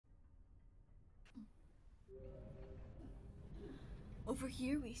Over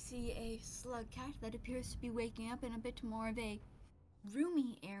here we see a slug cat that appears to be waking up in a bit more of a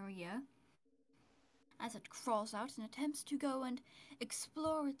roomy area as it crawls out and attempts to go and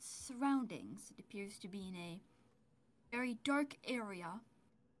explore its surroundings. It appears to be in a very dark area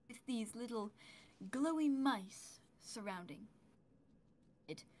with these little glowy mice surrounding.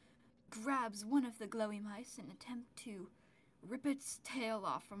 It grabs one of the glowy mice and attempts to rip its tail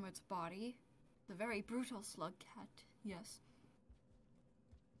off from its body. The very brutal slug cat, yes.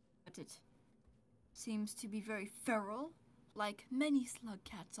 But it seems to be very feral, like many slug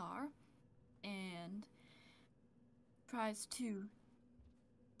cats are, and tries to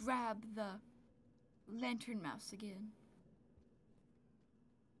grab the lantern mouse again.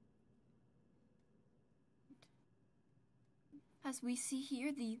 As we see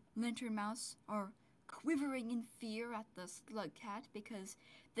here, the lantern mouse are quivering in fear at the slug cat because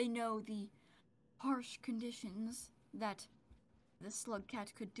they know the harsh conditions that the slug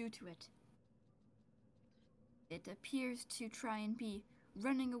cat could do to it. It appears to try and be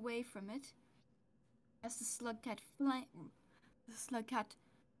running away from it as the slug cat flanks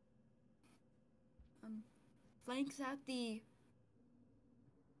out the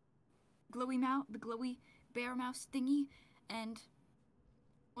glowy bear mouse thingy, and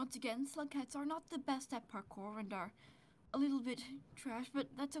once again, slug cats are not the best at parkour and are a little bit trash, but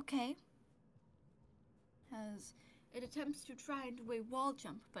that's okay. As it attempts to try and do a wall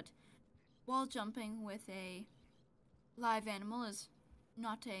jump, but wall jumping with a live animal is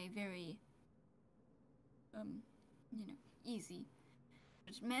not a very, easy.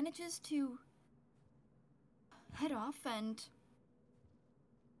 It manages to head off and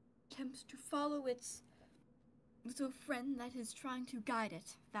attempts to follow its little friend that is trying to guide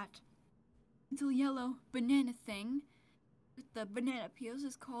it. That little yellow banana thing with the banana peels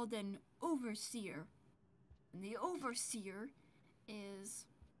is called an overseer. And the overseer is...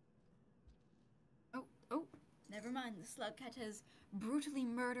 Oh, never mind. The slug cat has brutally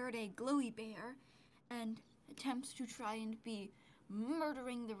murdered a glowy bear and attempts to try and be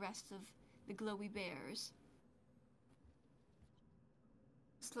murdering the rest of the glowy bears.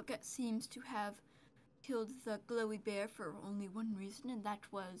 The slug cat seems to have killed the glowy bear for only one reason, and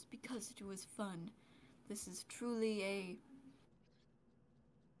that was because it was fun. This is truly a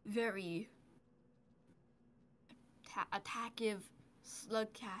very attackive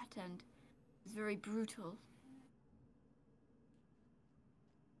slug cat and is very brutal.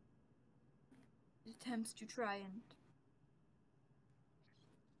 It attempts to try and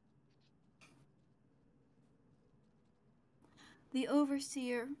the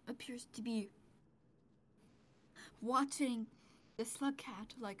overseer appears to be watching the slug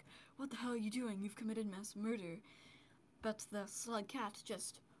cat like, what the hell are you doing? You've committed mass murder. But the slug cat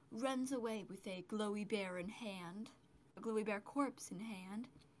just runs away with a glowy bear in hand, a glowy bear corpse in hand,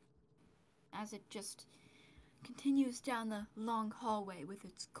 as it just continues down the long hallway with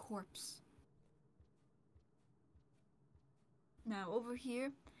its corpse. Now over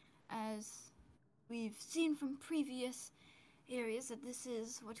here, as we've seen from previous areas, that this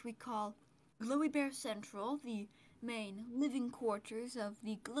is what we call Glowy Bear Central, the main living quarters of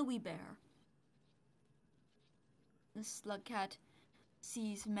the glowy bear. The slug cat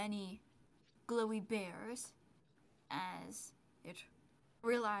sees many glowy bears as it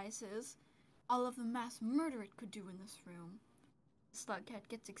realizes all of the mass murder it could do in this room. The slug cat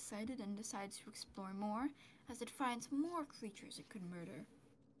gets excited and decides to explore more as it finds more creatures it could murder.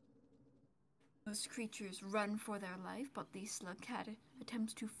 Most creatures run for their life, but the slug cat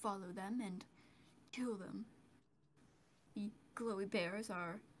attempts to follow them and kill them. The glowy bears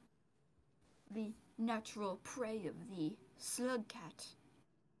are the natural prey of the slug cat,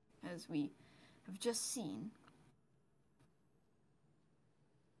 as we have just seen.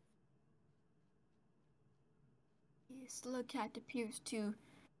 The slug cat appears to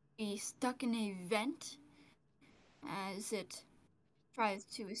be stuck in a vent as it tries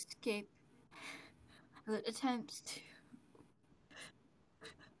to escape. As it attempts to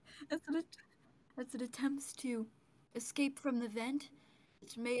as it attempts to escape from the vent.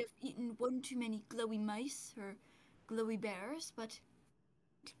 It may have eaten one too many glowy mice or glowy bears, but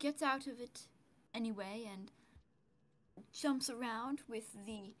it gets out of it anyway and jumps around with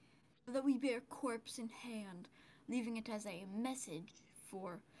the glowy bear corpse in hand, leaving it as a message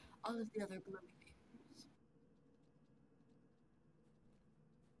for all of the other glowy bears.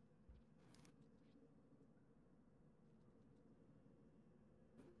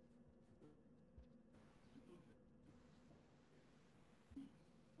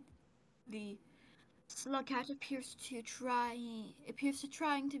 The slug cat appears to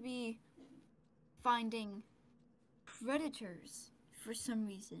trying to be finding predators for some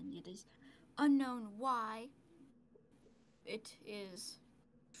reason. It is unknown why it is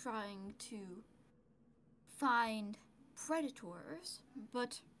trying to find predators,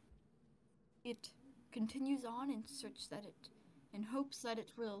 but it continues on in hopes that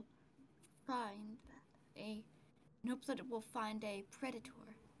it will find in hopes that it will find a predator.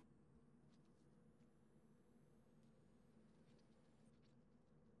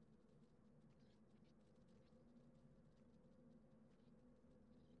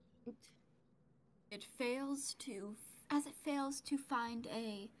 It it fails to as it fails to find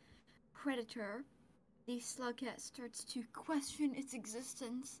a predator, the slugcat starts to question its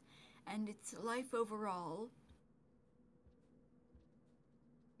existence and its life overall.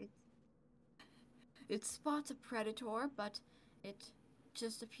 It, it spots a predator, but it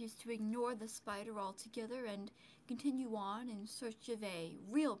just appears to ignore the spider altogether and continue on in search of a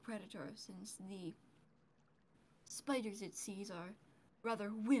real predator, since the spiders it sees are rather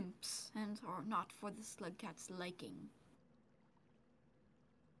wimps and are not for the slugcat's liking.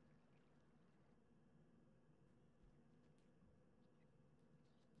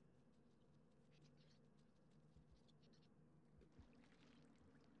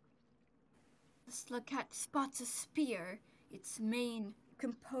 The slugcat spots a spear, its main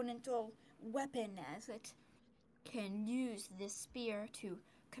componental weapon, as it can use this spear to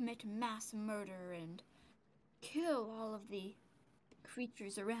commit mass murder and kill all of the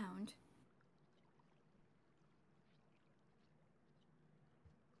creatures around.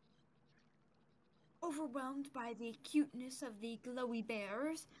 Overwhelmed by the cuteness of the glowy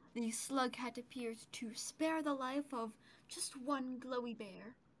bears, the slugcat appears to spare the life of just one glowy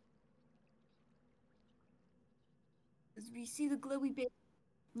bear. As we see the glowy bear,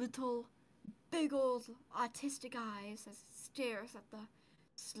 little big old autistic eyes as it stares at the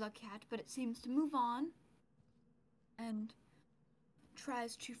slugcat, but it seems to move on and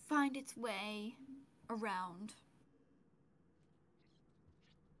tries to find its way around.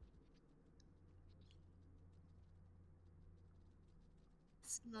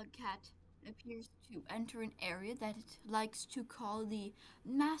 Slugcat appears to enter an area that it likes to call the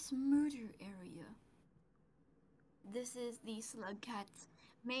mass murder area. This is the slugcat's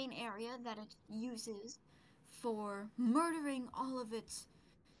main area that it uses for murdering all of its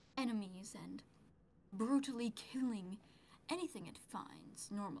enemies and brutally killing anything it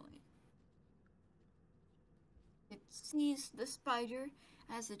finds normally. It sees the spider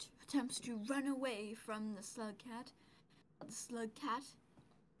as it attempts to run away from the slugcat. The slugcat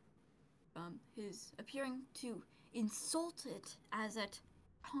is appearing to insult it as it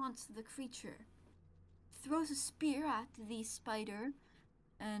taunts the creature. Throws a spear at the spider,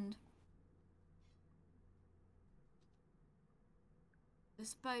 and the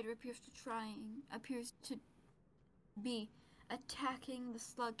spider appears to be attacking the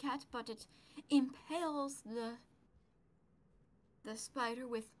slugcat, but it impales the spider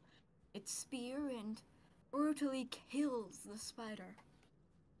with its spear and brutally kills the spider.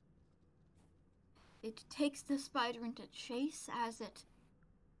 It takes the spider into chase as it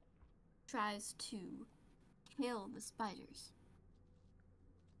tries to kill the spiders.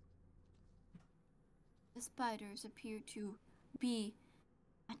 The spiders appear to be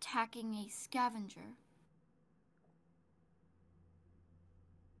attacking a scavenger.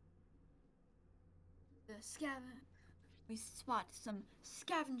 We spot some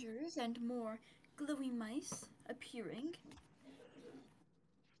scavengers and more glowy mice appearing.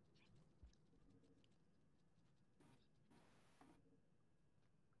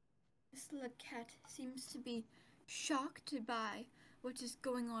 The slugcat seems to be shocked by what is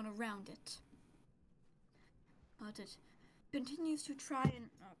going on around it. But it continues to try and...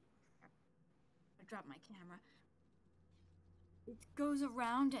 Oh, I dropped my camera. It goes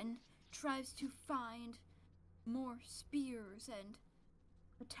around and tries to find more spears and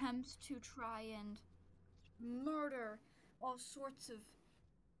attempts to try and murder all sorts of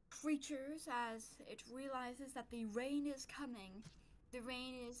creatures as it realizes that the rain is coming. The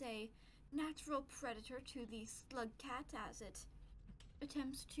rain is a natural predator to the slugcat as it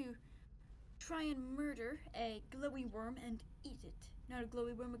attempts to try and murder a glowy worm and eat it. Not a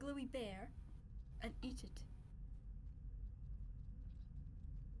glowy worm, a glowy bear, and eat it.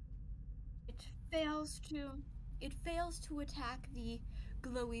 It fails to attack the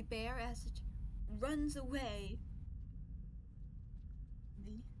glowy bear as it runs away.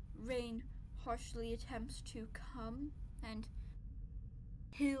 The rain harshly attempts to come and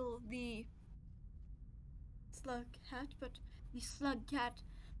kill the slugcat, but the slugcat,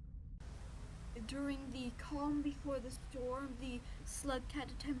 during the calm before the storm, the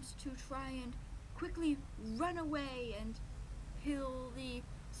slugcat attempts to try and quickly run away and kill the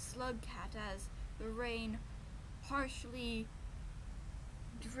slug cat as the rain harshly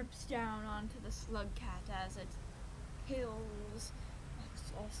drips down onto the slug cat as it kills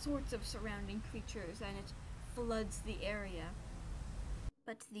all sorts of surrounding creatures and it floods the area.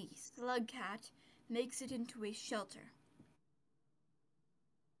 But the slug cat makes it into a shelter.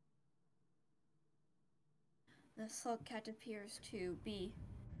 The slug cat appears to be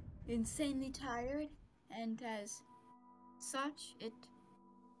insanely tired, and as such, it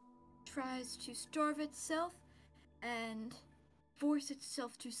tries to starve itself and force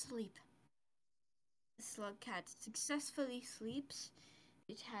itself to sleep. The slug cat successfully sleeps.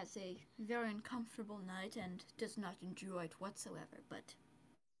 It has a very uncomfortable night and does not enjoy it whatsoever, but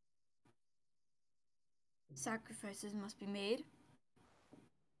sacrifices must be made.